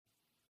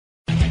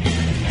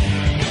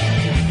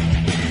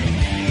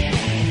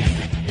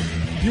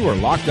You are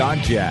Locked On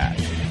Jazz,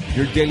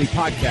 your daily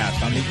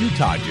podcast on the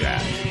Utah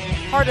Jazz.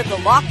 Part of the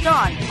Locked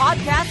On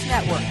Podcast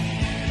Network,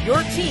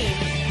 your team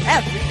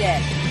every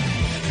day.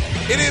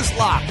 It is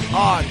Locked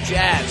On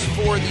Jazz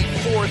for the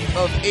 4th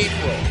of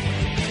April.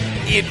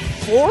 In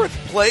 4th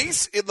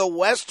place in the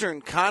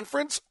Western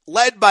Conference,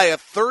 led by a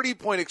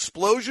 30-point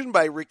explosion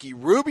by Ricky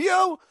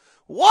Rubio.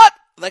 What?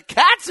 The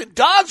cats and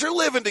dogs are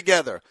living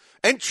together.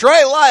 And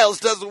Trey Lyles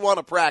doesn't want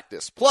to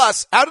practice.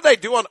 Plus, how did I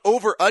do on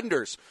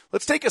over-unders?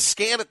 Let's take a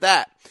scan at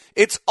that.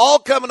 It's all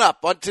coming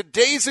up on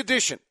today's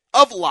edition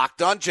of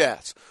Locked On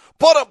Jazz.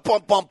 Pow!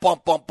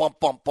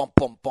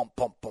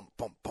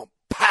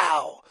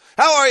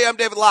 How are you? I'm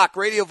David Locke,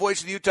 radio voice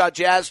of the Utah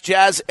Jazz,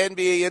 Jazz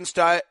NBA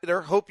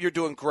insider. Hope you're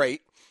doing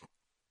great.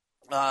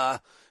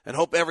 And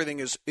hope everything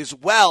is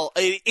well.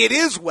 It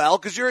is well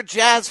because you're a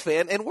Jazz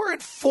fan, and we're in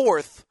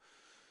 4th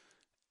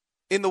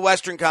in the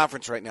Western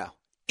Conference right now.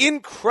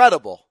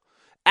 Incredible.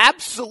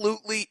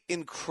 Absolutely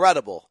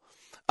incredible.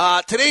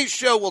 Today's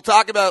show, we'll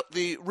talk about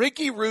the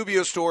Ricky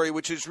Rubio story,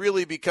 which is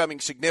really becoming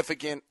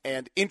significant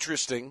and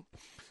interesting.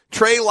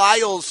 Trey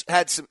Lyles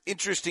had some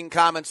interesting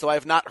comments, though I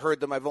have not heard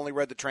them. I've only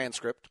read the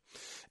transcript.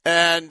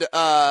 And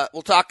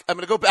we'll talk. I'm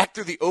going to go back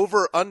through the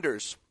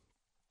over-unders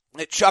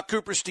that Chuck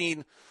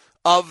Cooperstein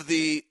of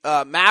the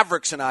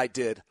Mavericks and I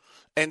did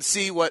and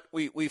see what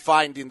we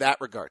find in that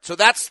regard. So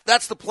that's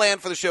the plan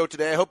for the show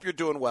today. I hope you're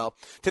doing well.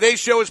 Today's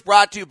show is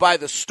brought to you by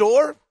The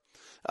Store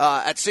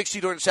at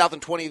 60 North South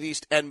and 20th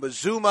East and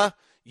Mazuma,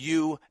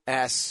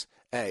 USA.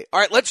 All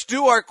right, let's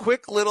do our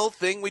quick little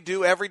thing we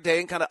do every day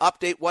and kind of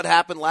update what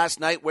happened last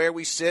night, where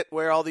we sit,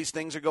 where all these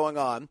things are going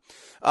on.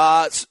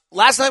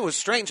 Last night was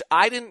strange.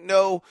 I didn't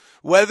know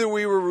whether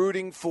we were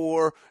rooting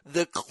for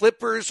the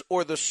Clippers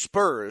or the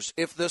Spurs.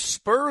 If the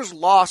Spurs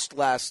lost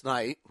last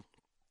night,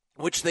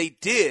 which they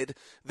did,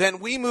 then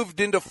we moved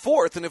into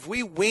 4th. And if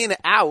we win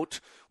out,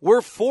 we're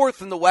 4th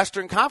in the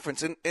Western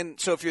Conference. And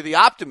so if you're the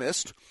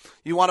optimist,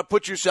 you want to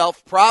put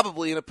yourself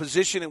probably in a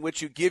position in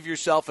which you give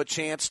yourself a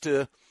chance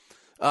to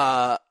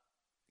do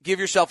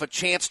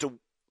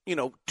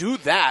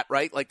that,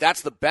 right? Like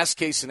that's the best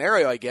case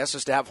scenario, I guess,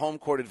 is to have home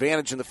court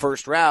advantage in the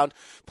first round,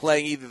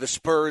 playing either the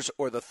Spurs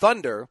or the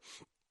Thunder.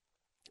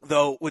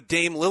 Though with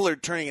Dame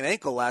Lillard turning an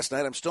ankle last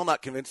night, I'm still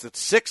not convinced that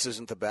 6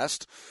 isn't the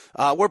best.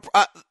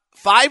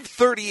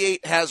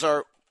 538 has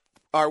our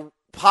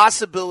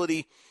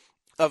possibility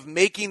of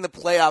making the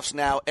playoffs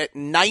now at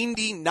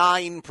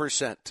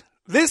 99%.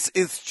 This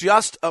is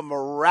just a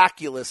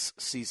miraculous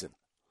season.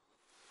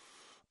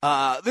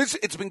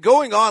 It's been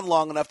going on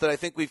long enough that I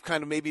think we've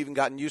kind of maybe even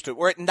gotten used to it.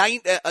 We're at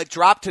a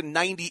drop to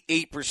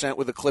 98%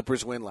 with the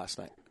Clippers win last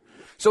night.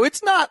 So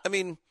it's not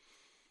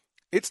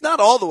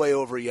all the way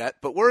over yet,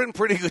 but we're in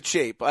pretty good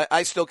shape.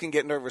 I still can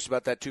get nervous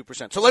about that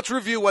 2%. So let's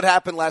review what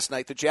happened last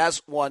night. The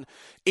Jazz won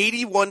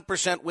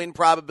 81% win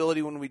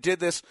probability when we did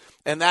this,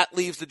 and that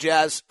leaves the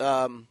Jazz.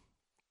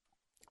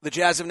 The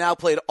Jazz have now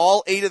played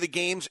all 8 of the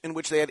games in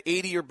which they had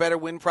 80 or better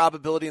win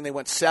probability, and they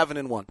went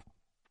 7-1.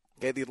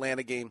 Okay, the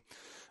Atlanta game.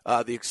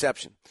 The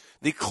exception.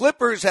 The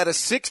Clippers had a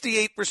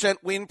 68%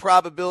 win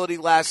probability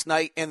last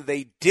night, and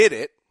they did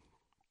it.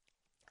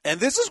 And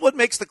this is what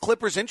makes the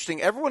Clippers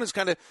interesting. Everyone has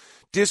kind of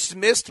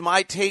dismissed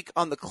my take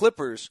on the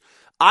Clippers.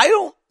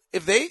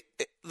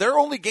 Their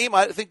only game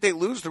I think they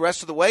lose the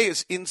rest of the way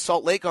is in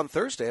Salt Lake on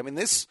Thursday. I mean,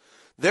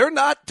 they're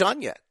not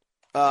done yet.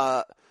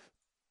 And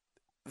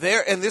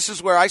this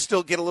is where I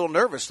still get a little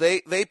nervous.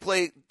 They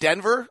play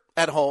Denver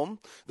at home.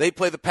 They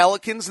play the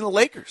Pelicans and the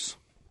Lakers.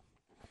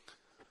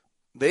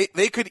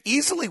 They could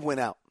easily win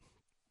out.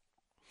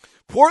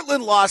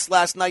 Portland lost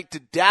last night to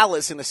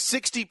Dallas in a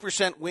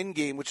 60% win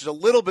game, which is a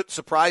little bit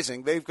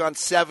surprising. They've gone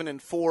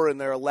 7-4 in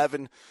their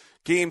 11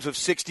 games of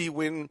 60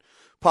 win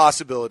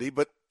possibility,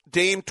 but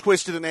Dame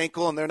twisted an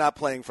ankle and they're not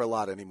playing for a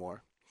lot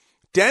anymore.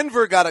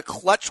 Denver got a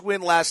clutch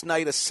win last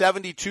night, a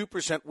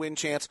 72% win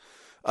chance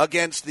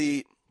against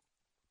the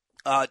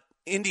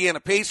Indiana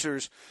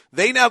Pacers.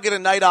 They now get a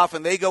night off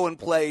and they go and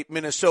play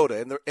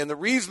Minnesota. And the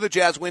reason the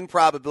Jazz win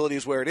probability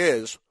is where it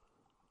is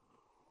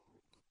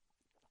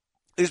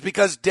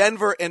because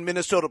Denver and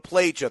Minnesota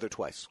play each other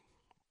twice.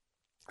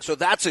 So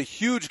that's a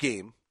huge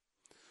game.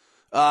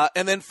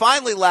 And then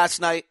finally last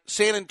night,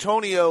 finally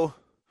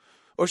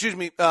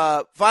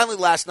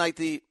last night,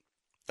 the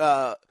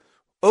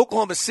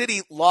Oklahoma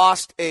City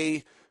lost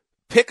a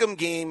pick'em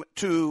game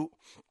to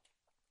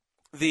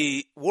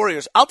the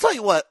Warriors. I'll tell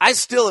you what, I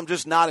still am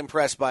just not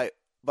impressed by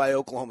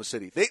Oklahoma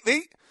City.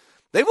 They've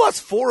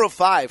lost 4 of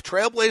 5.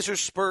 Trailblazers,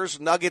 Spurs,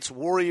 Nuggets,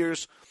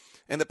 Warriors,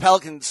 and the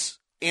Pelicans.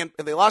 And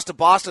they lost to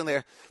Boston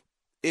there.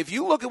 If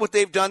you look at what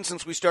they've done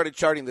since we started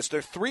charting this,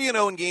 they're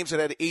 3-0 in games that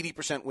had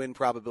 80% win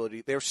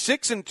probability. They're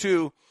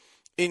 6-2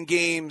 in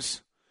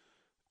games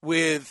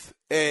with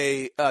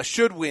a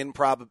should-win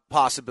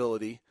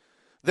possibility.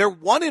 They're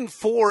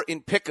 1-4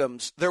 in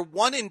pick'ems. They're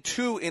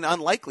 1-2 in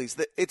unlikelies.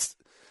 It's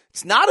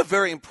not a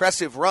very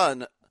impressive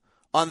run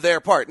on their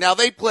part. Now,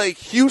 they play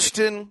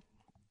Houston,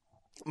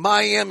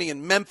 Miami,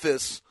 and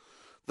Memphis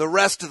the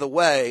rest of the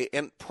way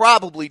and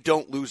probably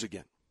don't lose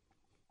again.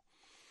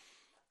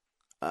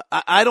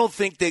 I don't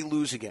think they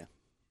lose again.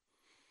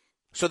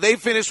 So they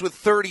finished with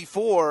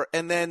 34,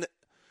 and then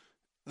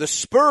the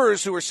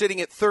Spurs, who are sitting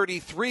at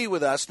 33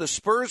 with us, the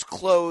Spurs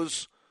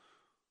close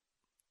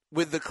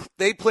with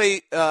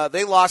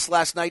they lost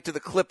last night to the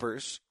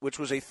Clippers, which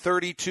was a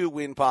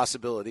 32-win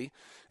possibility,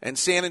 and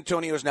San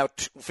Antonio is now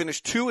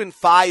finished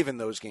 2-5 in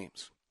those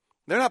games.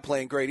 They're not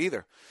playing great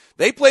either.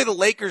 They play the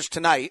Lakers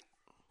tonight.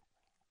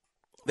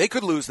 They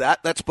could lose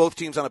that. That's both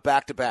teams on a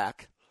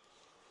back-to-back.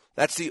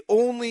 That's the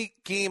only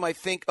game I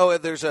think. Oh,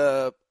 there's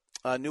a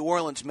New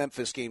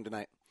Orleans-Memphis game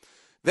tonight.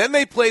 Then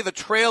they play the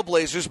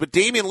Trailblazers, but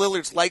Damian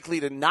Lillard's likely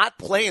to not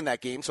play in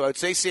that game, so I would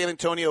say San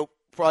Antonio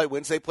probably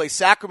wins. They play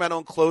Sacramento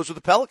and close with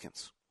the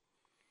Pelicans.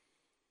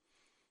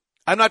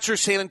 I'm not sure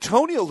San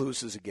Antonio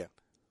loses again.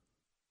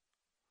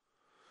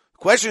 The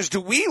question is,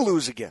 do we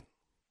lose again?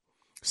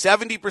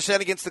 70%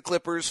 against the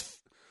Clippers.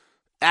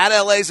 At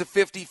LA is a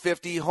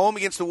 50-50. Home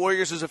against the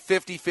Warriors is a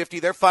 50-50.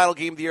 Their final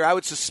game of the year. I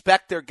would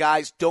suspect their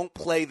guys don't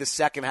play the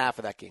second half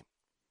of that game.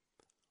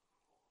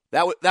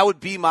 That would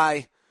be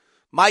my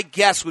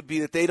guess would be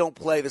that they don't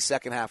play the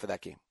second half of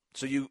that game.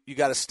 So you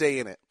got to stay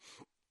in it.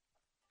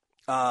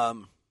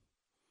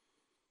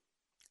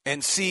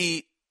 And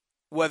see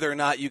whether or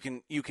not you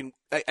can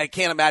I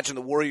can't imagine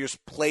the Warriors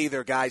play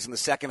their guys in the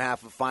second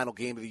half of the final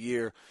game of the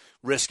year,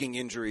 risking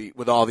injury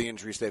with all the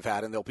injuries they've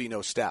had, and there'll be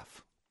no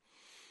Steph.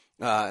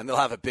 And they'll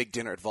have a big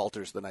dinner at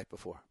Valters the night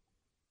before.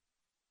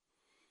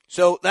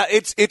 So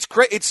it's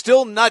great. It's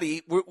still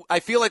nutty. I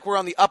feel like we're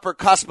on the upper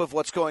cusp of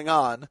what's going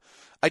on.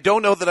 I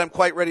don't know that I'm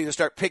quite ready to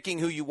start picking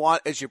who you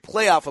want as your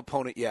playoff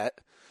opponent yet,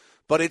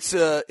 but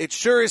it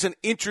sure is an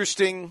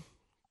interesting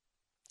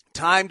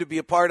time to be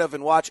a part of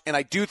and watch, and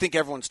I do think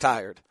everyone's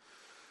tired.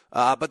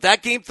 But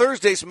that game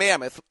Thursday's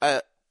mammoth.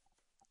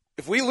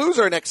 If we lose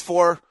our next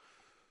 4,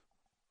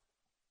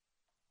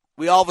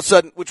 we all of a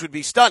sudden, which would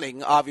be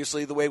stunning,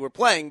 obviously, the way we're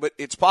playing, but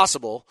it's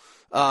possible,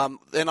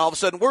 then all of a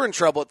sudden we're in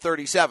trouble at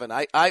 37.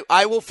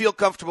 I will feel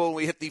comfortable when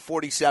we hit the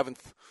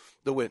 47th,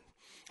 the win.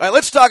 All right,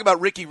 let's talk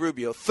about Ricky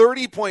Rubio.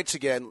 30 points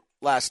again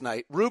last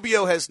night.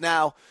 Rubio has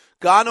now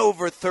gone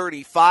over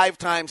 30 5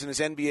 times in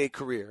his NBA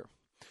career.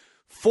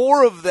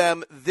 4 of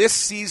them this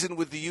season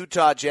with the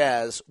Utah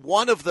Jazz,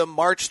 1 of them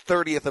March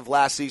 30th of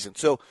last season.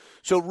 So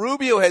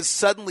Rubio has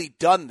suddenly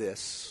done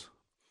this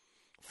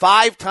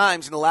 5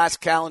 times in the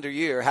last calendar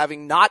year,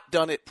 having not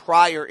done it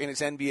prior in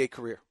his NBA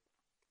career.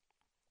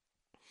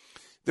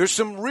 There's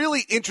some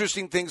really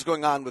interesting things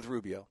going on with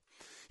Rubio.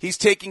 He's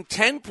taking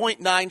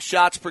 10.9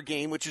 shots per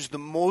game, which is the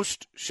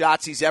most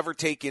shots he's ever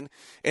taken,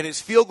 and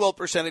his field goal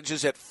percentage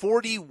is at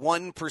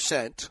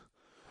 41%,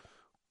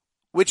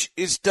 which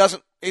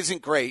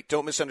isn't great,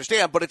 don't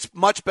misunderstand, but it's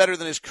much better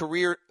than his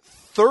career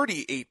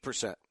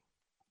 38%.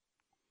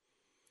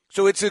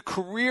 So it's a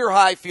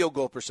career-high field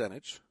goal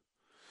percentage.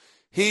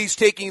 He's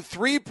taking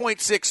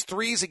 3.6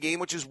 threes a game,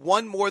 which is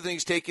 1 more than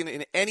he's taken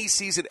in any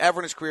season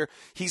ever in his career.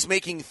 He's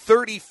making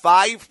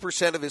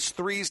 35% of his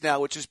threes now,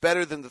 which is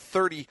better than the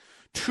 32%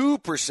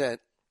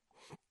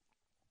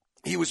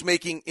 he was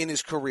making in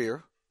his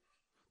career.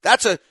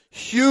 That's a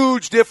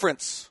huge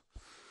difference.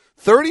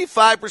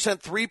 35%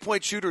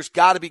 three-point shooter's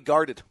got to be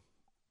guarded.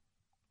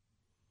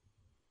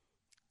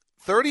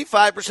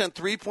 35%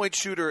 three-point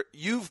shooter,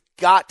 you've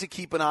got to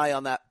keep an eye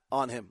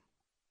on him.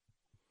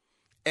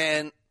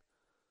 And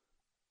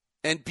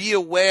be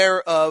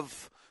aware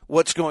of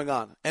what's going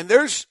on. And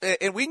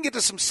we can get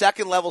to some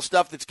second level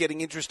stuff that's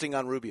getting interesting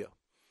on Rubio.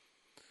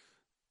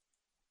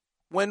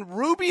 When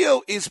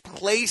Rubio is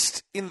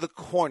placed in the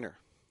corner,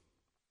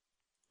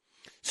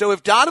 so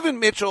if Donovan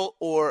Mitchell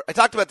I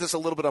talked about this a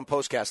little bit on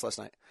Postcast last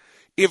night.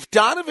 If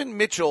Donovan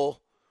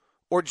Mitchell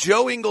or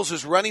Joe Ingles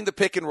is running the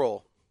pick and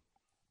roll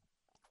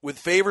with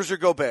Favors or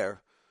Gobert,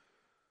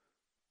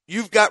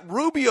 you've got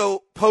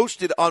Rubio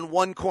posted on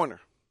one corner.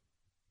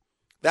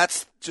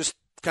 That's just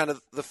kind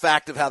of the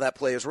fact of how that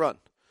play is run.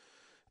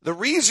 The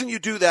reason you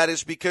do that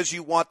is because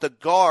you want the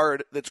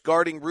guard that's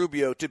guarding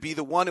Rubio to be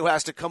the one who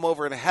has to come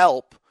over and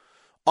help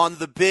on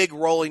the big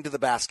rolling to the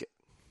basket.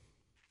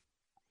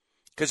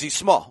 Because he's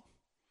small.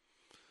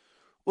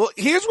 Well,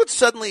 here's what's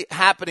suddenly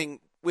happening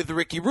with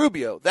Ricky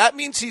Rubio. That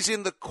means he's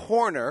in the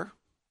corner,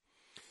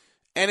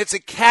 and it's a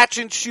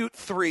catch-and-shoot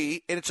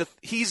 3, and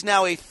he's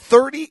now a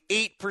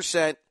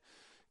 38%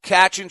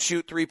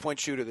 catch-and-shoot three-point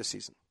shooter this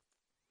season.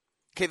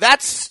 Okay,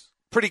 that's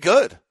pretty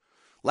good.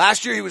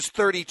 Last year he was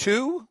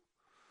 32.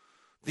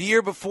 The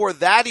year before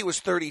that he was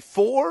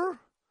 34.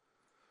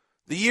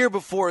 The year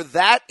before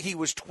that he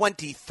was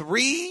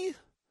 23.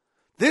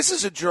 This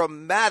is a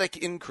dramatic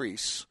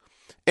increase.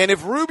 And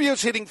if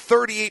Rubio's hitting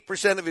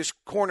 38% of his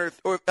corner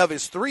or of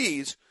his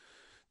threes,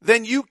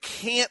 then you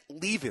can't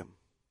leave him.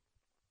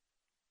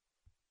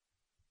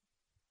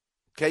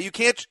 Okay, you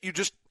can,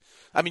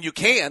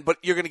 but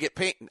you're going to get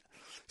paid.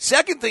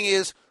 Second thing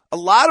is, a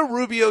lot of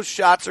Rubio's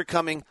shots are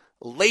coming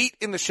late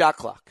in the shot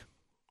clock.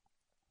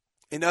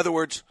 In other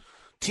words,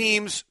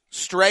 teams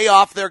stray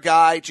off their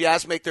guy,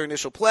 Jazz make their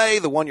initial play,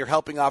 the one you're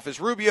helping off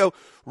is Rubio,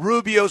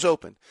 Rubio's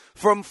open.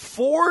 From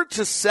 4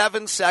 to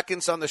 7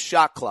 seconds on the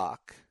shot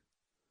clock,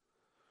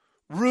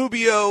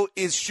 Rubio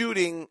is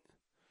shooting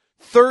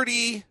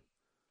 38%.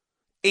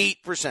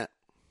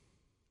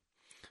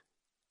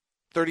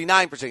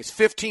 39%. He's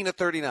 15 to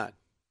 39.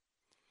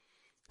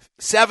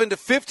 7 to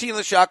 15 on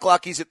the shot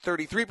clock. He's at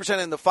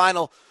 33%. In the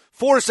final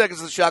 4 seconds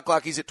of the shot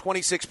clock, he's at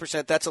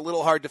 26%. That's a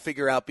little hard to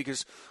figure out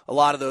because a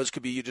lot of those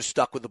could be you just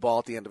stuck with the ball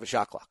at the end of a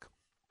shot clock.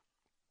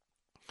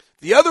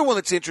 The other one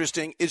that's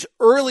interesting is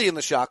early in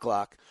the shot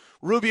clock.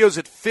 Rubio's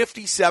at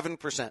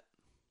 57%.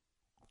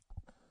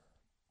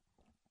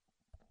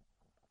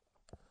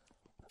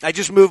 I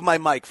just moved my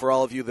mic for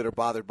all of you that are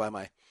bothered by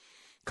my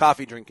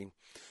coffee drinking.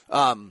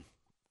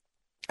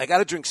 I got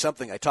to drink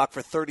something. I talked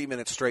for 30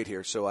 minutes straight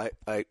here, so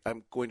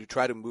I'm going to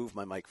try to move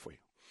my mic for you.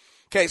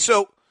 Okay,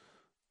 so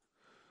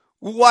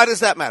why does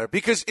that matter?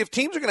 Because if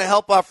teams are going to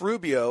help off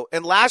Rubio,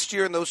 and last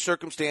year in those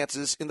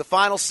circumstances, in the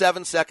final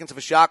 7 seconds of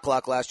a shot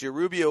clock last year,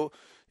 Rubio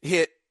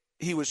he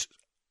was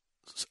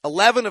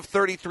 11 of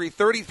 33,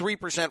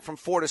 33% from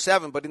 4 to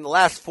 7, but in the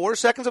last 4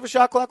 seconds of a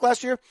shot clock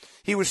last year,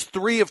 he was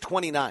 3 of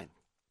 29.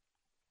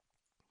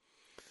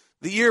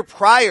 The year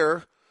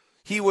prior,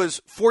 he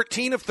was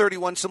 14 of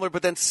 31, similar,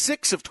 but then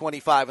 6 of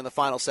 25 in the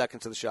final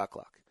seconds of the shot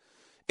clock.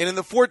 And in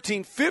the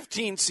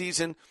 14-15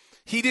 season,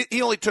 he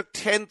only took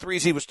 10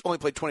 threes. He only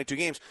played 22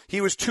 games.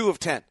 He was 2 of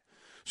 10.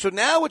 So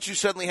now what you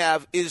suddenly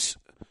have is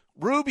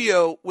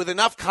Rubio with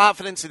enough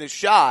confidence in his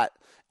shot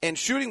and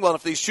shooting well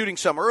enough that he's shooting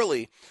some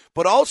early,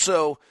 but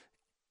also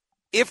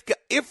if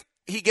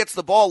he gets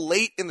the ball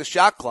late in the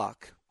shot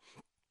clock,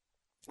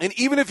 and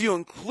even if you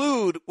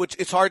include, which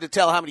it's hard to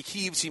tell how many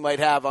heaves he might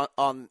have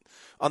on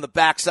the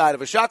backside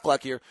of a shot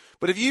clock here,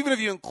 but even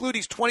if you include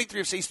he's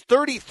 23, say he's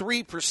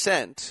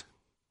 33%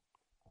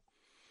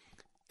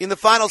 in the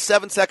final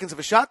 7 seconds of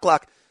a shot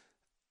clock,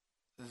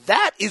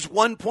 that is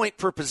 1 point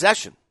per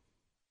possession.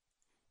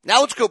 Now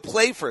let's go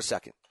play for a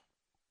second.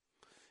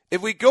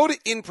 If we go to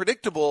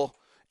unpredictable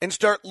and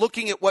start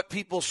looking at what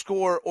people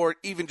score or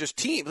even just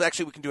teams,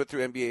 actually we can do it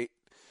through NBA,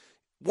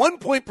 1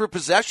 point per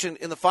possession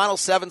in the final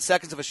 7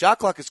 seconds of a shot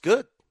clock is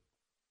good.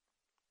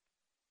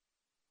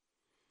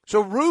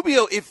 So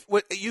Rubio, if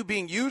you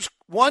being used,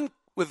 1,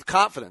 with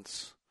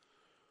confidence,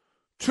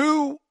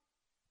 2,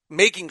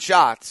 making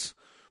shots,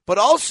 but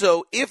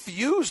also if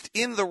used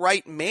in the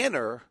right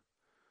manner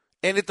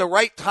and at the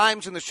right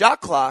times in the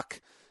shot clock,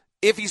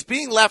 if he's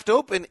being left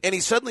open and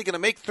he's suddenly going to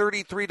make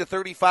 33 to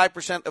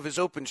 35% of his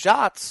open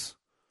shots,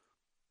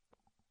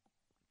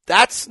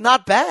 that's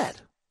not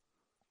bad.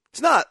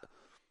 It's not.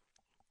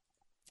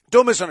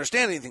 Don't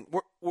misunderstand anything.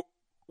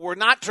 We're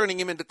not turning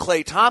him into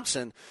Klay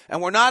Thompson,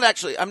 and we're not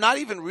actually. I'm not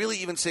even really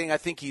even saying I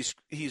think he's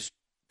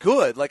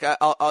good. Like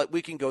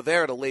we can go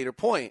there at a later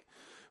point.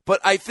 But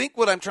I think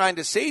what I'm trying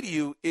to say to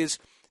you is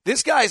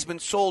this guy's been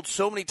sold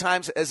so many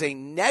times as a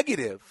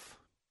negative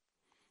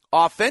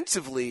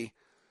offensively.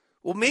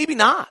 Well, maybe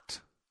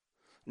not.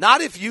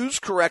 Not if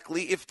used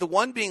correctly. If the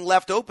one being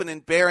left open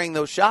and bearing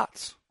those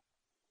shots.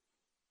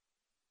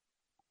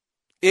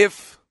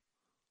 If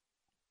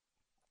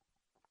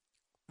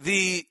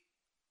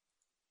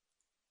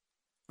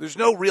there's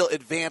no real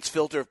advanced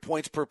filter of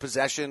points per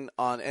possession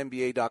on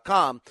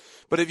NBA.com,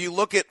 but if you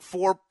look at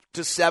 4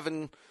 to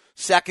 7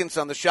 seconds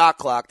on the shot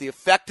clock, the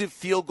effective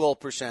field goal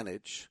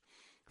percentage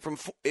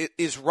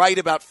is right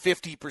about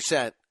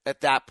 50%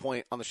 at that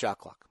point on the shot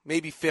clock,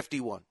 maybe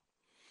 51.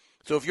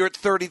 So if you're at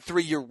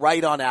 33, you're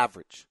right on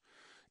average.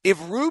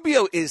 If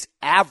Rubio is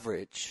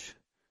average,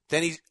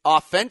 then he's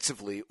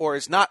offensively or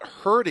is not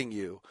hurting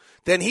you,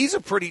 then he's a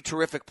pretty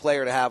terrific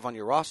player to have on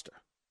your roster.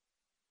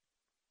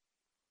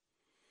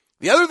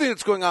 The other thing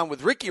that's going on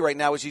with Ricky right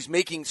now is he's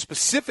making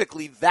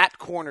specifically that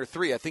corner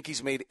three. I think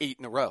he's made 8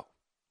 in a row.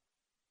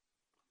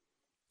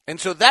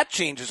 And so that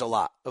changes a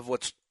lot of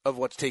what's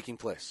taking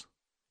place.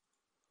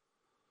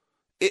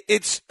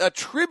 It's a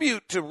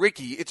tribute to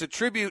Ricky. It's a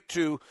tribute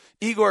to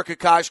Igor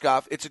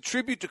Kokoshkov. It's a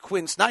tribute to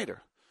Quinn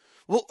Snyder.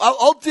 Well,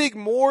 I'll dig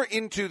more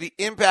into the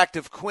impact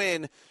of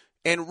Quinn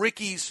and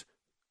Ricky's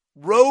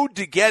road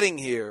to getting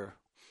here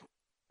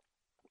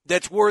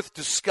that's worth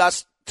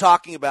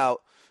talking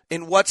about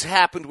in what's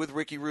happened with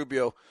Ricky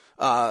Rubio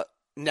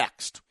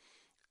next.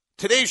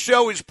 Today's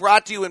show is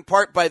brought to you in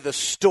part by The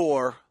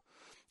Store.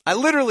 I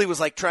literally was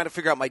like trying to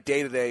figure out my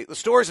day today. The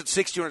store is at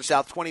 6200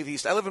 South, 20th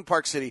East. I live in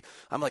Park City.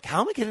 I'm like,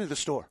 how am I getting to the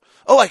store?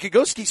 Oh, I could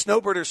go ski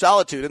Snowbird or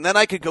Solitude, and then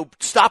I could go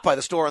stop by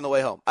the store on the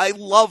way home. I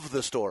love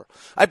the store.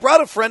 I brought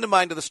a friend of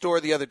mine to the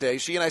store the other day.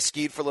 She and I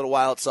skied for a little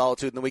while at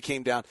Solitude, and then we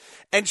came down.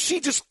 And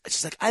she's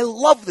like, I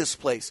love this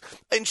place.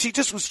 And she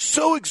just was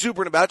so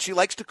exuberant about it. She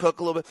likes to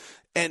cook a little bit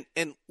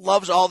and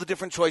loves all the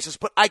different choices.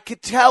 But I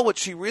could tell what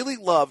she really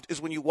loved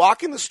is when you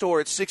walk in the store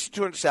at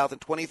 6200 South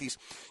and 20th East,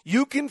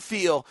 you can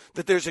feel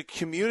that there's a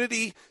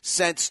community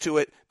sense to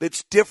it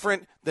that's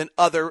different than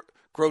other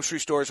grocery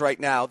stores right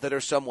now that are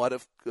somewhat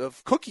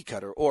of cookie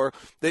cutter or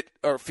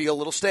feel a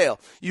little stale.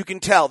 You can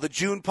tell the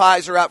June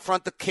pies are out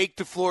front, the cake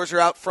de floors are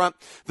out front.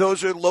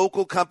 Those are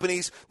local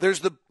companies.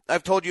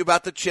 I've told you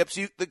about the chips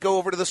that go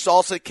over to the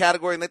salsa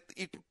category, and that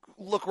you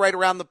look right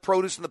around the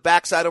produce on the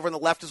backside. Over on the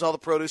left is all the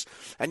produce,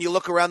 and you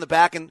look around the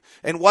back, and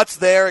what's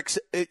there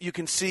you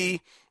can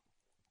see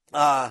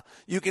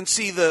You can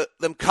see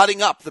them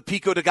cutting up the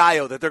pico de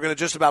gallo that they're going to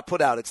just about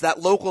put out. It's that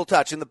local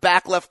touch in the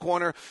back left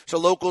corner. So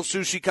local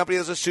sushi company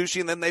has a sushi,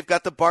 and then they've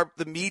got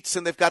the meats,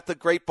 and they've got the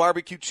great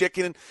barbecue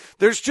chicken. And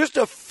there's just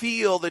a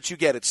feel that you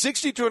get. It's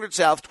 6200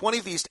 South,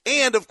 20th East,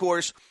 and of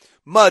course,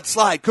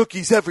 Mudslide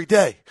cookies every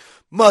day.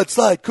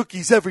 Mudslide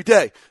cookies every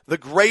day. The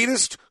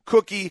greatest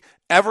cookie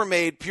ever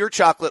made, pure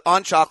chocolate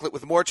on chocolate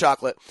with more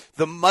chocolate.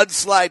 The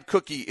Mudslide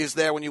cookie is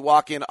there when you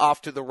walk in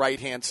off to the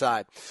right-hand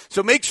side.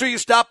 So make sure you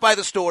stop by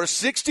the store,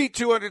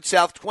 6200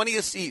 South,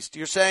 20th East.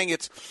 You're saying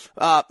it's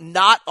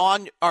not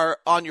on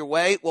your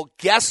way? Well,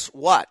 guess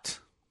what?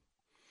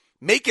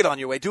 Make it on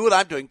your way. Do what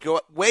I'm doing. Go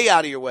way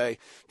out of your way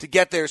to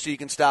get there so you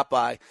can stop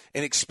by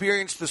and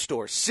experience the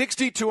store.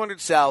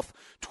 6200 South,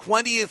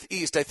 20th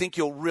East. I think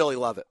you'll really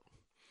love it.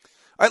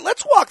 All right,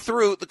 let's walk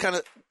through the kind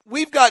of –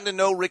 we've gotten to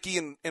know Ricky,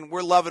 and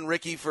we're loving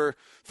Ricky for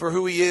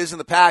who he is and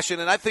the passion.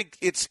 And I think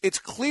it's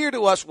clear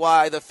to us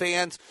why the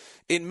fans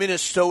in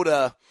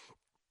Minnesota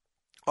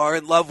are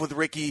in love with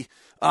Ricky.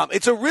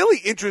 It's a really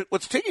interesting –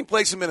 what's taking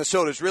place in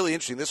Minnesota is really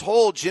interesting. This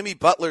whole Jimmy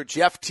Butler,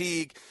 Jeff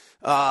Teague,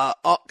 kind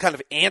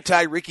of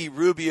anti-Ricky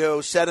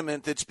Rubio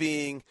sentiment that's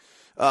being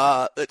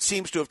that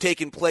seems to have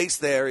taken place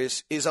there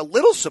is a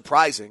little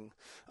surprising,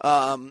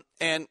 and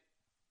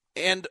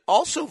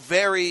also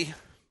very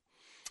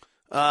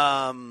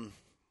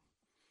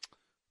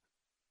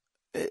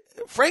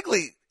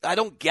frankly, I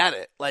don't get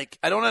it. Like,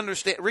 I don't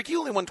understand. Ricky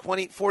only won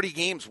 40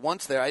 games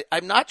once there.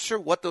 I'm not sure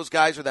what those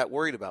guys are that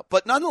worried about,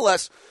 but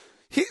nonetheless,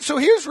 so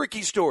here's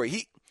Ricky's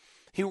story.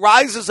 He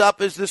rises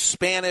up as this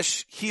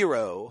Spanish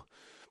hero,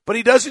 but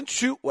he doesn't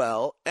shoot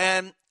well,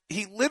 and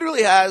he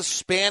literally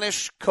has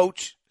his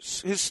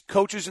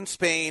coaches in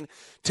Spain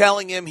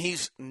telling him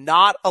he's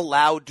not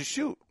allowed to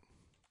shoot.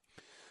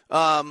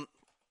 That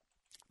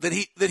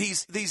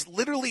he's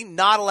literally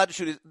not allowed to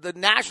shoot. The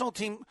national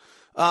team,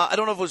 I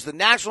don't know if it was the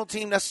national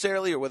team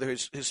necessarily or whether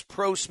his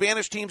pro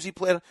Spanish teams he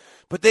played on,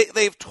 but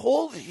they've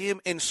told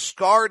him and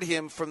scarred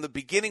him from the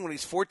beginning when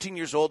he's 14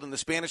 years old in the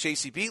Spanish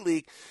ACB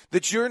league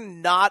that you're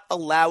not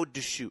allowed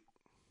to shoot.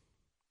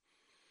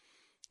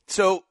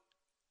 So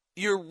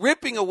you're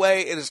ripping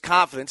away at his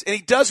confidence, and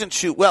he doesn't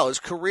shoot well. His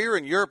career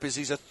in Europe is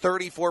he's a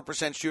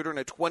 34% shooter and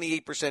a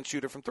 28%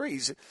 shooter from three.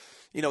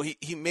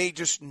 He may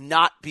just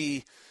not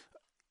be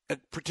a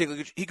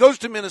particularly good. He goes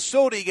to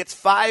Minnesota. He gets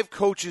 5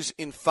 coaches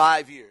in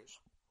 5 years.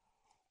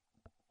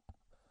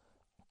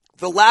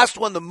 The last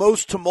one, the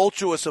most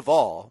tumultuous of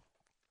all.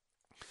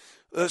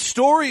 The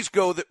stories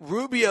go that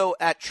Rubio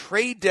at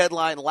trade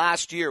deadline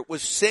last year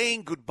was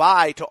saying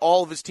goodbye to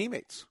all of his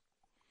teammates.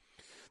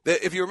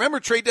 If you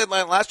remember, trade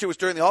deadline last year was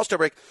during the All-Star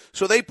break,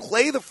 so they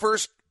play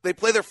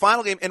their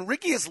final game, and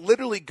Ricky is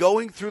literally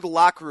going through the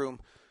locker room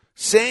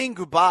saying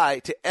goodbye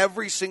to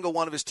every single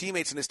one of his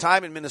teammates in his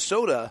time in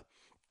Minnesota,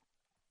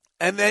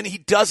 and then he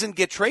doesn't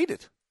get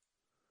traded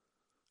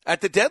at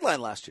the deadline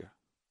last year.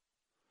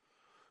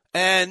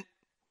 And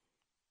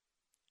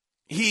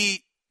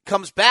he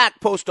comes back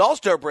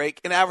post-All-Star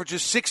break and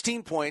averages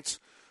 16 points,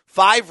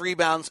 5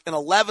 rebounds, and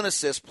 11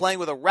 assists, playing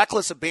with a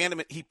reckless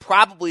abandonment he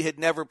probably had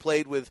never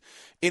played with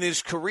in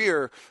his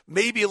career,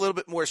 maybe a little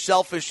bit more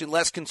selfish and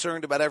less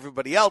concerned about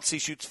everybody else. He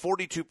shoots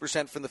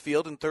 42% from the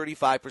field and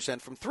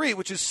 35% from three,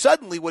 which is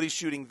suddenly what he's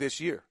shooting this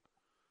year.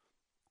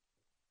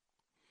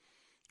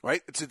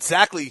 Right? It's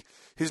exactly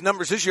his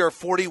numbers this year are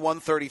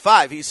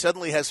 41-35. He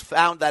suddenly has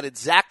found that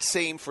exact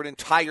same for an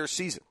entire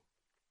season.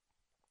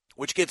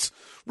 Which gets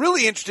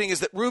really interesting is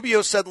that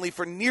Rubio suddenly,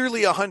 for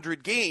nearly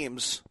 100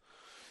 games,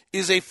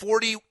 is a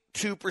 42%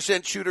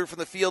 shooter from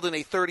the field and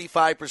a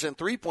 35%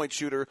 three-point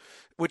shooter,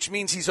 which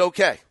means he's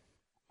okay.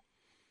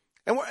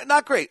 And we're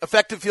not great.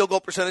 Effective field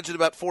goal percentage at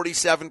about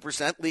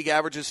 47%. League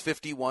average is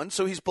 51,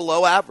 so he's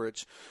below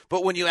average.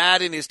 But when you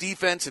add in his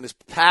defense and his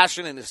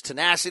passion and his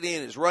tenacity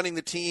and his running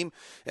the team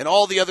and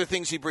all the other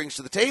things he brings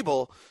to the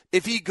table,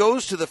 if he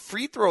goes to the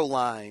free throw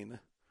line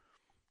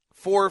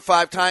 4 or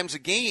 5 times a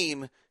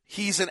game,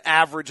 he's an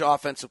average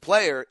offensive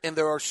player, and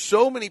there are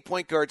so many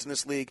point guards in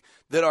this league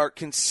that are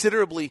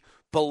considerably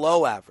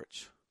below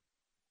average.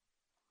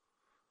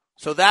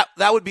 So that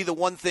would be the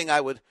one thing I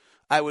would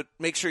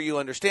make sure you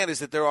understand is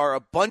that there are a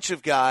bunch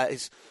of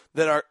guys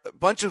that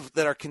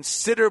are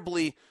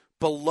considerably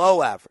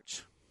below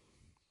average.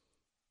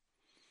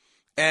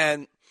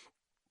 And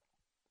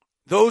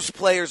those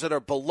players that are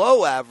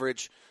below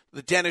average,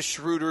 the Dennis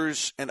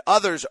Schroeders and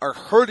others, are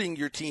hurting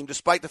your team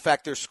despite the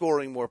fact they're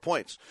scoring more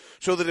points.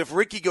 So that if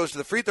Ricky goes to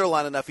the free throw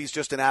line enough, he's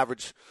just an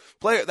average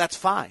player. That's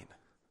fine.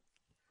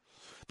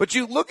 But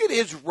you look at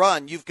his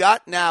run, you've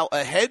got now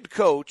a head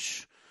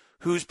coach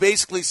who's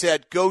basically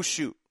said, go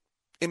shoot.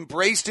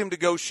 Embraced him to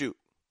go shoot.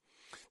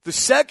 The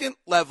second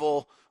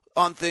level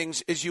on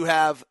things is you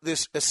have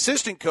this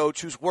assistant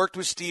coach who's worked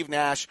with Steve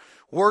Nash,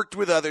 worked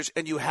with others,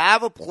 and you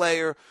have a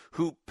player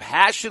who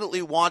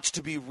passionately wants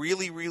to be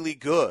really, really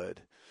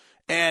good.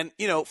 And,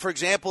 for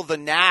example, the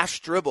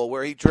Nash dribble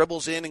where he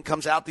dribbles in and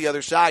comes out the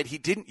other side, he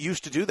didn't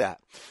used to do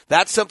that.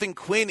 That's something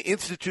Quinn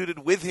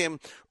instituted with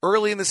him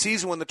early in the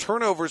season when the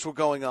turnovers were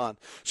going on.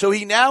 So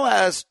he now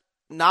has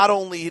not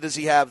only does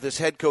he have this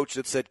head coach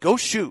that said, go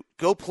shoot,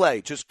 go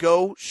play, just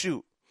go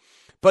shoot,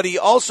 but he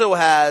also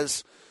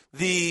has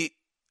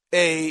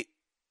a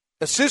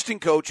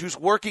assistant coach who's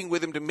working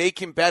with him to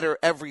make him better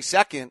every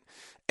second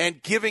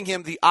and giving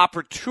him the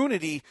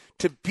opportunity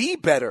to be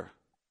better,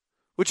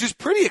 which is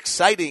pretty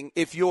exciting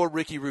if you're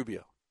Ricky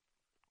Rubio.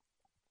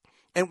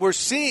 And we're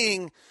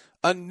seeing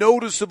a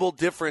noticeable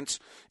difference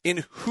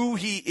in who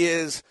he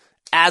is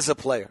as a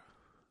player.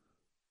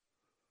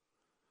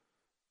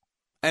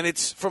 And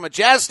it's from a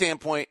Jazz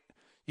standpoint,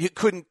 you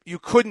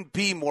couldn't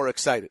be more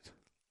excited.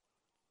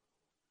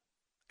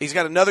 He's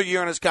got another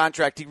year on his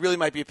contract. He really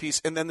might be a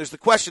piece. And then there's the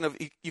question of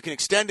you can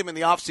extend him in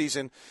the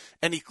offseason,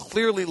 and he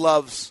clearly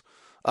loves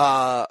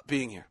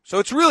being here. So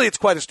it's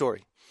quite a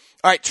story.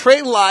 All right,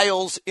 Trey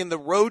Lyles in the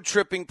Road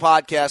Tripping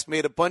podcast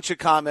made a bunch of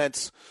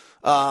comments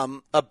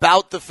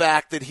about the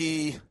fact that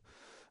he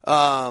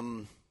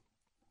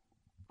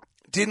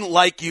didn't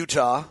like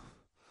Utah.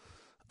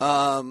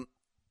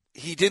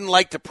 He didn't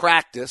like to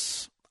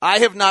practice. I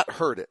have not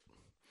heard it.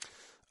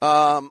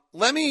 I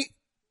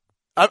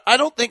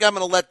don't think I'm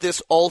going to let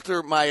this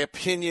alter my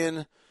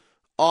opinion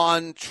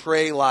on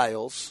Trey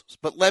Lyles,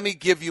 but let me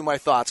give you my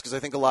thoughts because I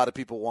think a lot of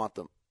people want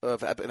them,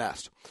 have been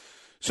asked.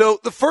 So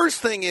the first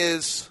thing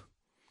is,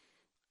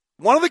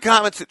 one of the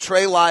comments that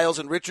Trey Lyles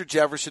and Richard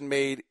Jefferson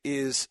made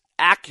is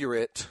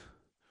accurate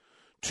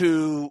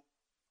to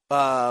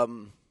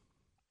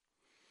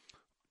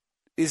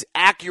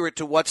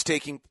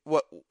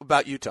what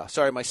about Utah.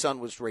 Sorry, my son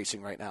was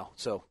racing right now,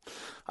 so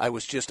I will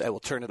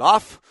turn it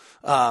off.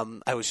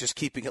 I was just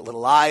keeping a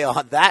little eye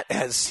on that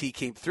as he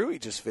came through. He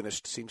just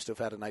finished, seems to have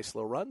had a nice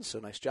little run, so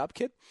nice job,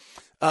 kid.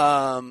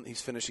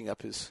 He's finishing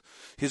up his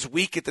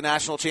week at the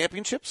national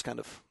championships, kind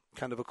of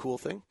a cool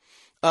thing.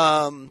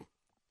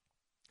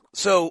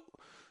 So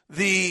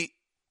there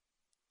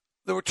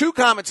were two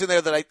comments in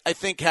there that I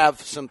think have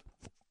some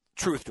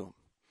truth to them.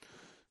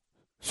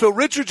 So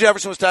Richard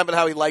Jefferson was talking about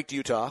how he liked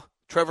Utah.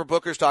 Trevor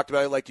Booker's talked about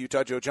how he liked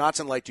Utah. Joe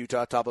Johnson liked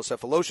Utah. Thabo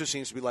Sefolosha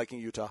seems to be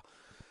liking Utah.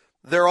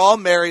 They're all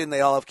married and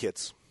they all have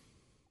kids.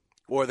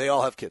 Or they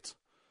all have kids.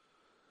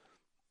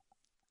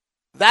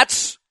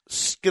 That's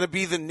going to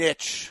be the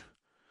niche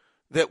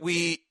that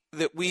we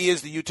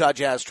as the Utah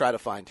Jazz try to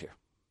find here.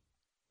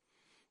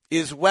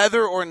 Is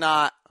whether or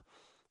not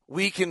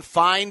we can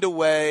find a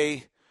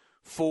way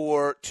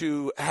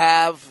to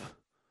have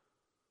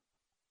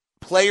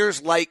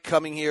players like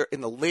coming here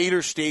in the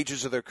later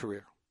stages of their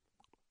career.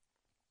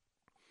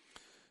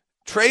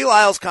 Trey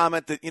Lyles'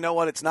 comment that, you know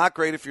what, it's not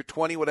great if you're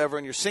 20, whatever,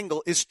 and you're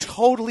single is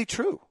totally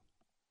true.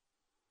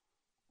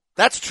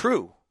 That's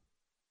true.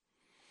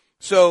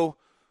 So,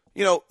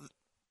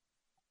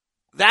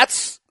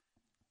 that's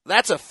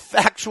a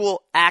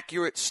factual,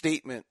 accurate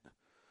statement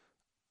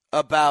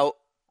about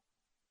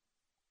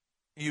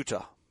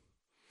Utah.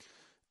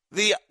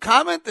 The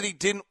comment that he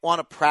didn't want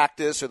to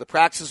practice or the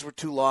practices were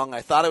too long,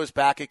 I thought I was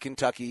back at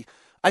Kentucky,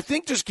 I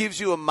think just gives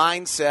you a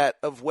mindset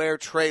of where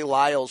Trey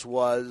Lyles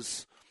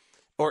was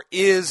or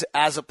is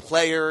as a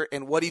player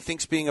and what he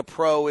thinks being a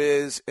pro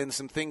is and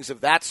some things of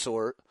that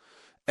sort.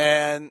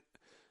 And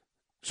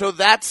so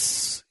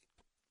that's,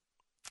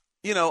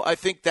 I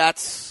think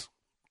that's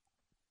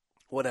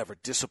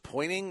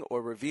disappointing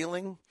or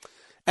revealing.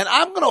 And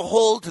I'm going to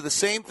hold to the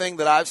same thing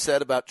that I've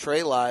said about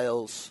Trey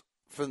Lyles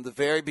from the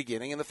very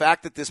beginning, and the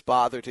fact that this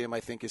bothered him, I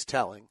think, is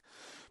telling.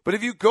 But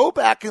if you go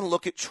back and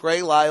look at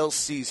Trey Lyles'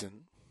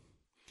 season,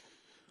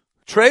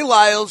 Trey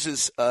Lyles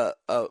is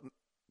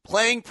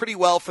playing pretty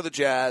well for the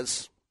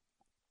Jazz.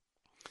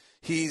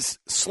 He's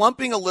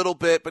slumping a little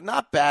bit, but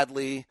not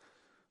badly.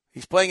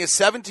 He's playing his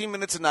 17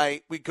 minutes a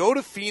night. We go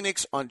to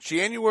Phoenix on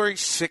January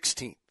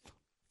 16th.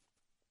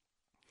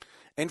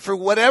 And for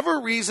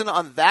whatever reason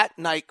on that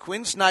night,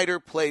 Quinn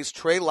Snyder plays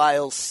Trey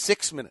Lyles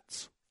 6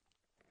 minutes.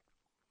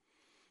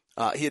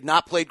 He had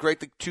not played great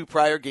the two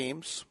prior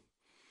games.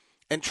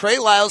 And Trey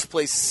Lyles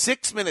plays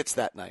 6 minutes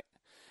that night.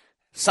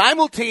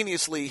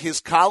 Simultaneously,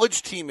 his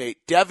college teammate,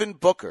 Devin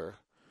Booker,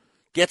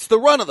 gets the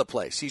run of the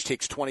place. He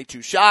takes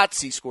 22 shots.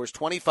 He scores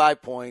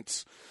 25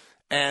 points.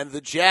 And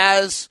the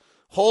Jazz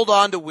hold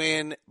on to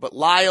win, but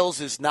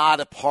Lyles is not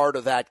a part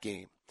of that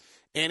game.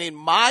 And in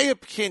my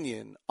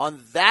opinion,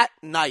 on that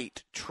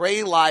night,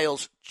 Trey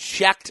Lyles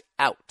checked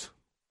out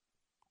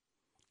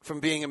from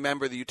being a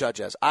member of the Utah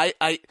Jazz.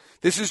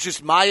 This is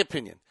just my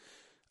opinion.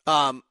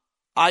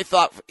 I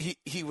thought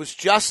he was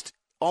just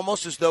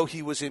almost as though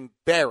he was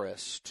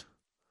embarrassed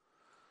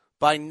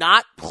by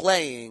not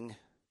playing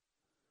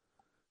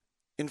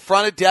in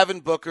front of Devin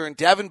Booker, and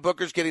Devin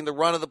Booker's getting the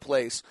run of the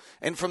place.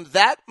 And from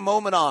that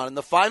moment on, in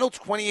the final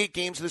 28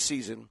 games of the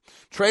season,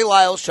 Trey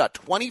Lyles shot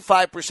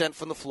 25%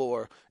 from the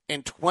floor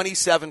and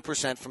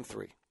 27% from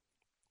three.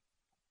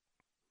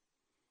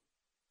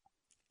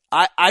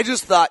 I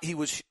just thought he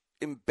was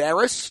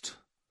embarrassed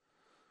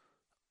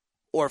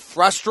or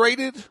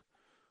frustrated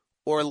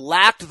or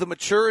lacked the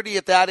maturity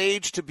at that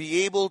age to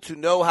be able to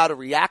know how to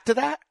react to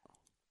that,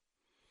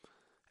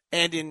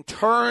 and in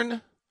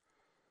turn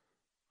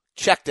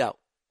checked out.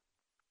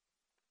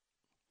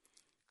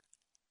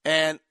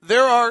 And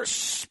there are a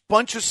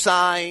bunch of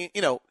signs,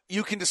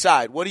 you can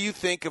decide. What do you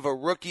think of a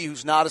rookie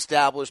who's not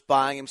established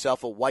buying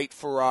himself a white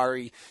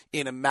Ferrari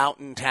in a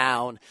mountain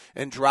town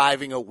and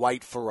driving a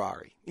white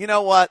Ferrari? You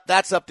know what?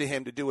 That's up to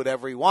him to do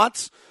whatever he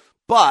wants.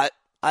 But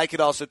I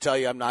could also tell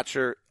you I'm not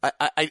sure.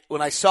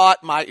 When I saw it,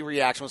 my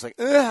reaction was like,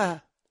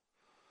 ugh.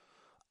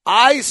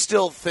 I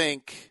still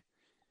think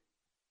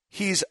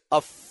he's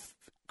a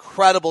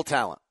credible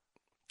talent.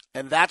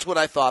 And that's what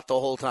I thought the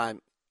whole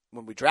time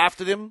when we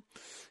drafted him.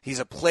 He's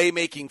a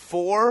playmaking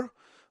four.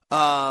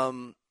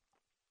 I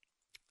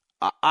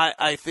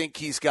think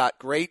he's got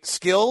great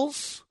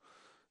skills.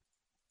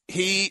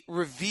 He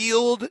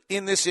revealed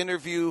in this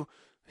interview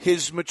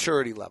his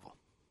maturity level.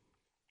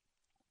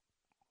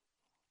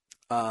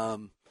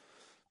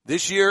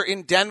 This year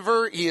in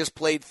Denver, he has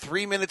played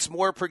 3 minutes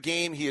more per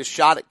game. He has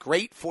shot it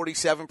great,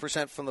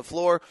 47% from the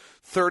floor,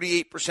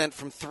 38%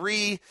 from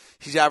three.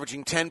 He's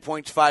averaging 10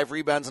 points, 5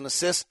 rebounds, and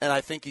assists, and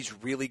I think he's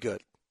really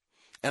good.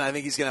 And I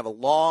think he's going to have a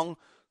long,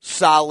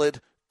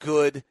 solid,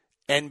 good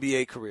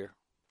NBA career.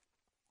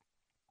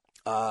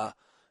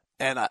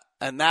 And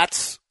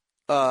that's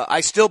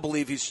I still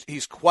believe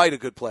he's quite a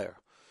good player.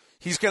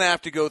 He's going to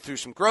have to go through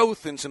some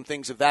growth and some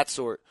things of that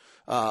sort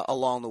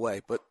along the way.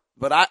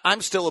 But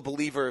I'm still a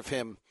believer of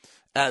him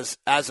as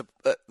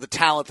the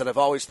talent that I've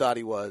always thought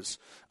he was.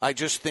 I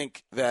just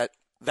think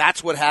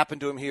that's what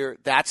happened to him here.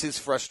 That's his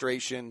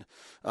frustration,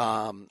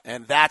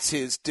 and that's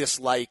his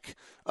dislike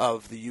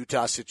of the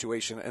Utah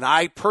situation. And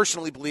I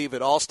personally believe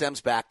it all stems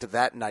back to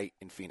that night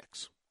in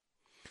Phoenix.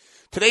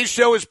 Today's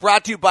show is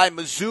brought to you by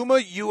Mazuma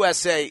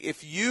USA.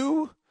 If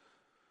you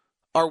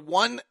have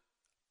 1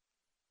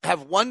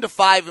 to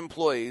 5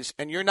 employees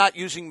and you're not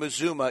using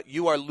Mazuma,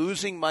 you are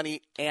losing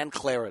money and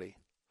clarity.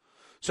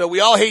 So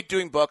we all hate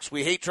doing books.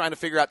 We hate trying to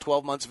figure out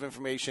 12 months of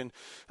information.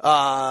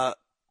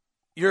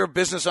 You're a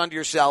business unto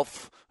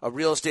yourself, a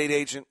real estate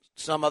agent,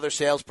 some other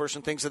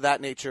salesperson, things of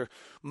that nature.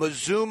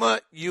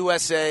 Mazuma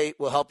USA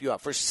will help you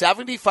out. For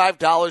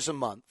 $75 a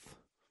month,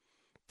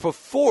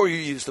 before you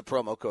use the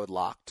promo code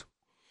LOCKED,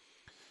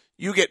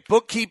 you get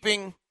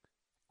bookkeeping,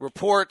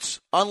 reports,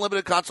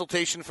 unlimited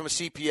consultation from a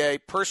CPA,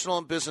 personal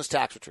and business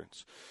tax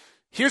returns.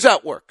 Here's how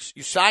it works.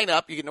 You sign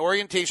up, you get an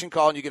orientation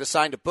call, and you get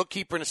assigned a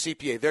bookkeeper and a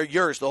CPA. They're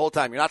yours the whole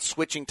time. You're not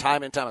switching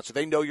time and time out, so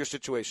they know your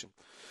situation.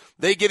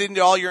 They get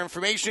into all your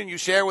information, you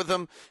share with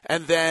them,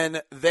 and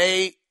then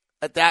they,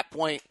 at that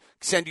point,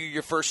 send you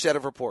your first set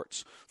of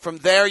reports. From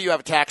there, you have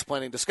a tax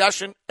planning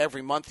discussion.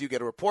 Every month you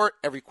get a report.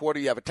 Every quarter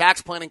you have a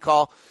tax planning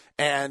call.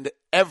 And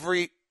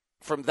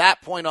from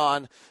that point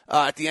on,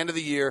 at the end of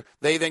the year,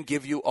 they then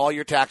give you all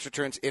your tax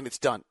returns, and it's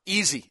done.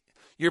 Easy.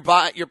 You're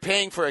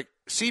paying for a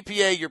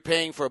CPA, you're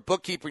paying for a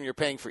bookkeeper, and you're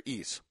paying for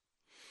ease.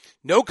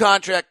 No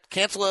contract,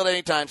 cancel at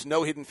any time,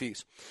 no hidden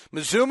fees.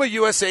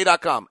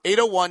 MazumaUSA.com,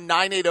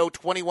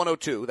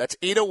 801-980-2102. That's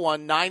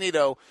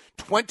 801-980-2102.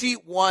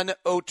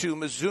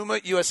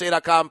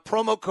 MazumaUSA.com,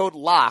 promo code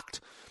LOCKED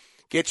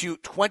gets you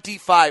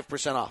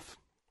 25% off.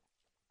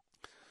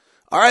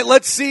 All right,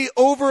 let's see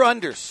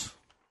over-unders.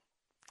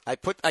 I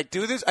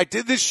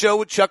did this show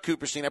with Chuck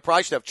Cooperstein. I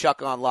probably should have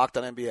Chuck on Locked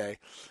on NBA,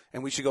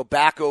 and we should go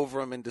back over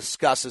them and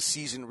discuss a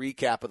season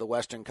recap of the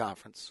Western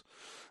Conference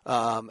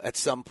at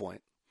some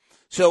point.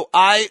 So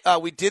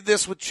we did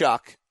this with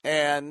Chuck,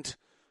 and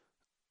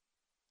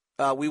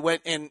we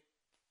went and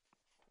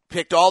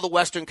picked all the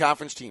Western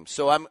Conference teams.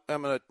 So I'm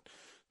gonna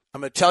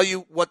tell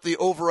you what the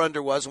over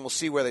under was, and we'll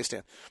see where they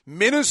stand.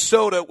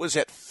 Minnesota was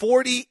at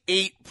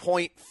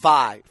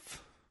 48.5,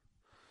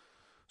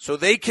 so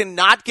they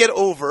cannot get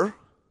over.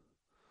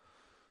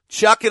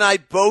 Chuck and I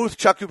both.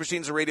 Chuck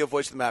Cooperstein's the radio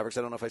voice of the Mavericks.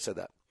 I don't know if I said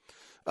that.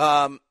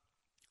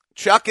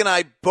 Chuck and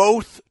I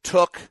both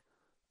took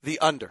the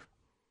under.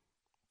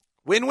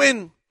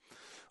 Win-win.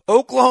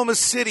 Oklahoma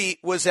City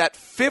was at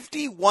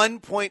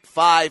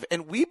 51.5,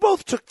 and we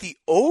both took the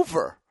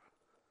over.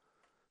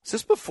 Is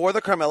this before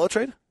the Carmelo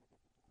trade?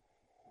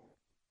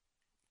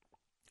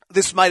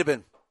 This might have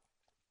been.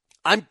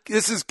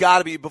 This has got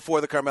to be before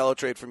the Carmelo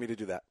trade for me to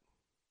do that.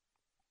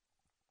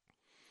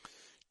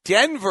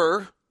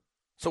 Denver,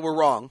 so we're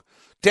wrong.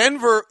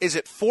 Denver is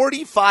at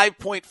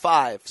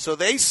 45.5, so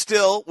they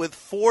still, with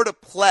 4 to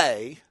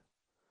play,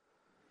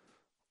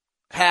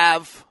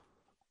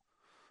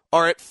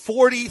 are at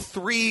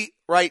 43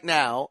 right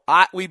now.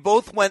 We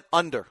both went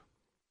under.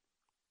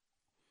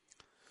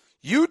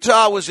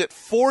 Utah was at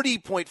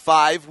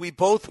 40.5. We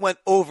both went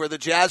over. The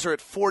Jazz are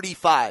at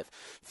 45.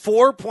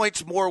 4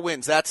 points more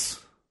wins. That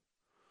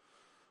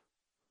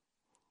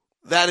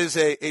is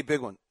a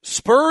big one.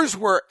 Spurs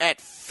were at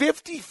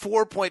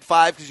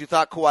 54.5 because you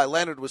thought Kawhi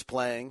Leonard was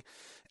playing.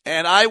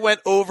 And I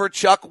went over.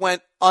 Chuck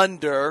went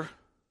under.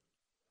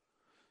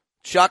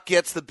 Chuck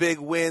gets the big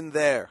win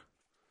there.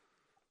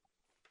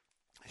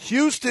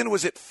 Houston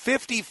was at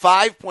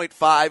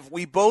 55.5.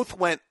 We both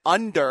went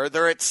under.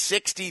 They're at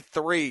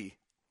 63.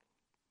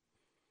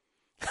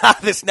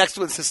 This next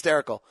one's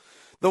hysterical.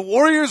 The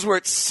Warriors were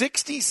at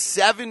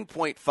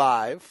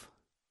 67.5.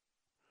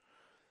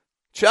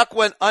 Chuck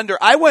went under.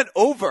 I went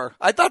over.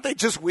 I thought they'd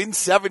just win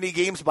 70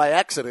 games by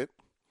accident.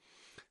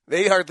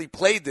 They hardly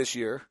played this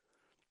year.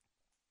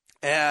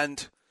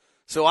 And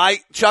so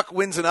Chuck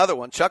wins another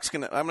one.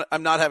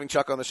 I'm not having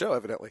Chuck on the show,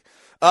 evidently.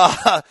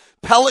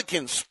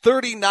 Pelicans,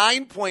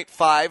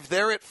 39.5.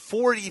 They're at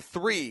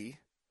 43.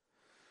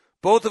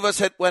 Both of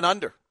us went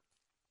under.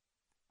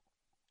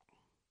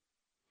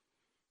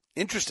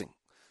 Interesting.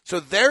 So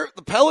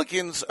the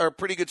Pelicans are a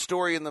pretty good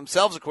story in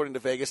themselves, according to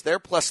Vegas. They're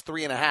plus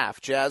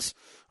 3.5. Jazz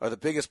are the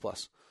biggest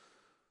plus.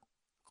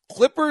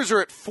 Clippers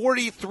are at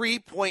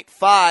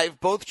 43.5.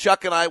 Both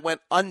Chuck and I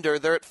went under.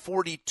 They're at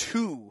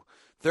 42.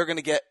 They're going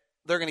to get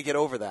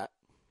over that.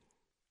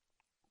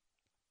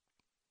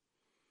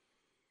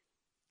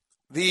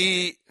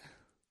 The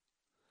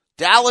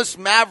Dallas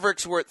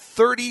Mavericks were at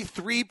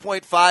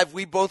 33.5.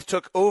 We both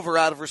took over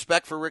out of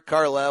respect for Rick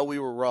Carlisle. We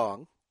were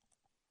wrong.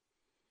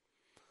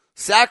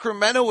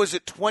 Sacramento was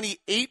at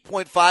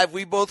 28.5.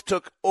 We both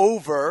took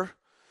over.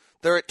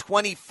 They're at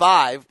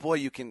 25.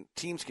 Boy,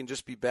 teams can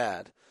just be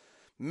bad.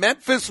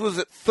 Memphis was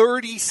at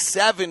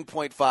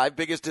 37.5.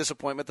 Biggest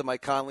disappointment, the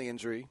Mike Conley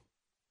injury.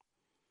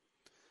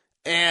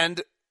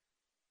 And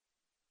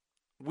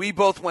we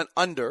both went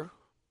under.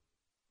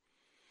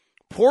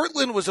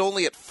 Portland was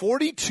only at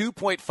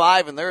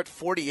 42.5, and they're at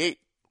 48.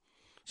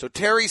 So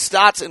Terry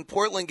Stotts and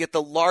Portland get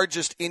the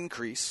largest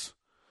increase.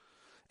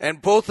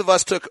 And both of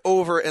us took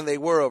over, and they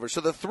were over.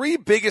 So the three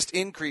biggest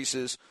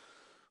increases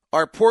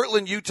are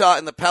Portland, Utah,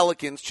 and the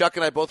Pelicans. Chuck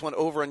and I both went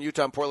over on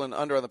Utah and Portland,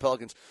 under on the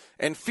Pelicans.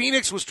 And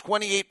Phoenix was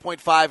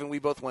 28.5, and we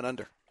both went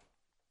under.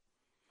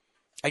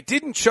 I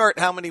didn't chart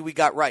how many we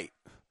got right.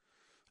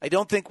 I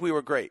don't think we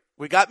were great.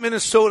 We got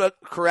Minnesota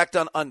correct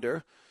on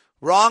under.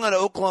 Wrong on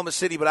Oklahoma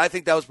City, but I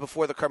think that was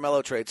before the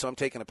Carmelo trade, so I'm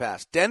taking a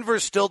pass.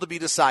 Denver's still to be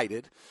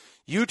decided.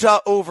 Utah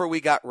over, we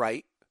got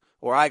right,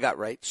 or I got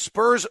right.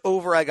 Spurs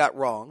over, I got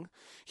wrong.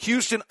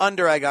 Houston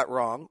under, I got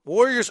wrong.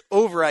 Warriors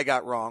over, I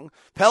got wrong.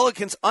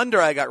 Pelicans under,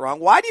 I got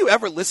wrong. Why do you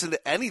ever listen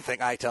to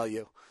anything I tell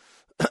you?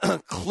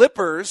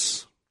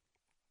 Clippers,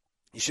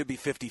 you should be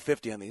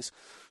 50-50 on these.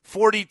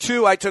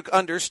 42, I took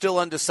under, still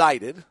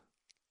undecided.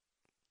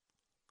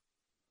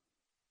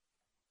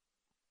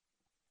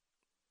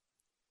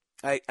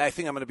 I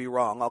think I'm going to be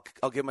wrong.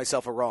 I'll give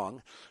myself a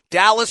wrong.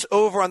 Dallas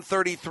over on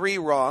 33,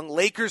 wrong.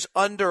 Lakers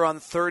under on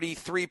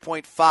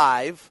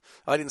 33.5.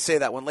 I didn't say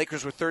that one.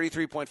 Lakers were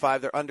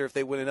 33.5. They're under if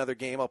they win another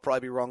game. I'll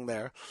probably be wrong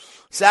there.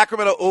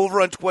 Sacramento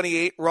over on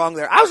 28, wrong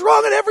there. I was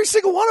wrong on every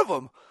single one of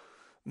them.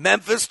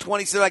 Memphis,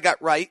 27, I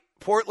got right.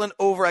 Portland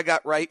over, I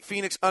got right.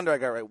 Phoenix under, I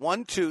got right.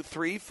 1, 2,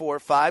 3, 4,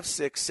 5,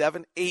 6,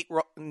 7, 8,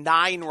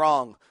 9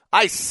 wrong.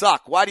 I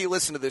suck. Why do you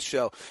listen to this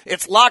show?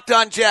 It's Locked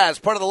On Jazz,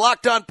 part of the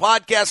Locked On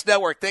Podcast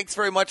Network. Thanks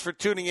very much for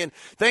tuning in.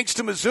 Thanks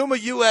to Mazuma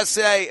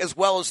USA, as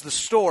well as the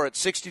store at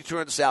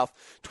 6200 South,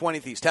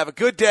 20th East. Have a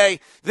good day.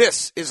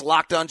 This is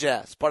Locked On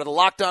Jazz, part of the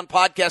Locked On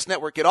Podcast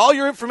Network. Get all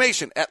your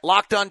information at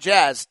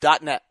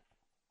LockedOnJazz.net.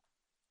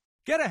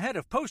 Get ahead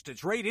of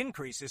postage rate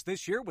increases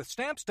this year with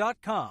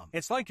Stamps.com.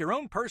 It's like your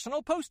own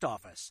personal post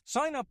office.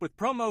 Sign up with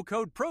promo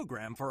code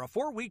PROGRAM for a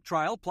 4-week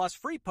trial plus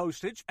free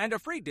postage and a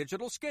free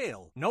digital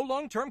scale. No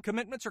long-term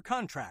commitments or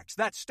contracts.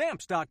 That's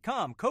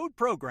Stamps.com, code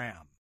PROGRAM.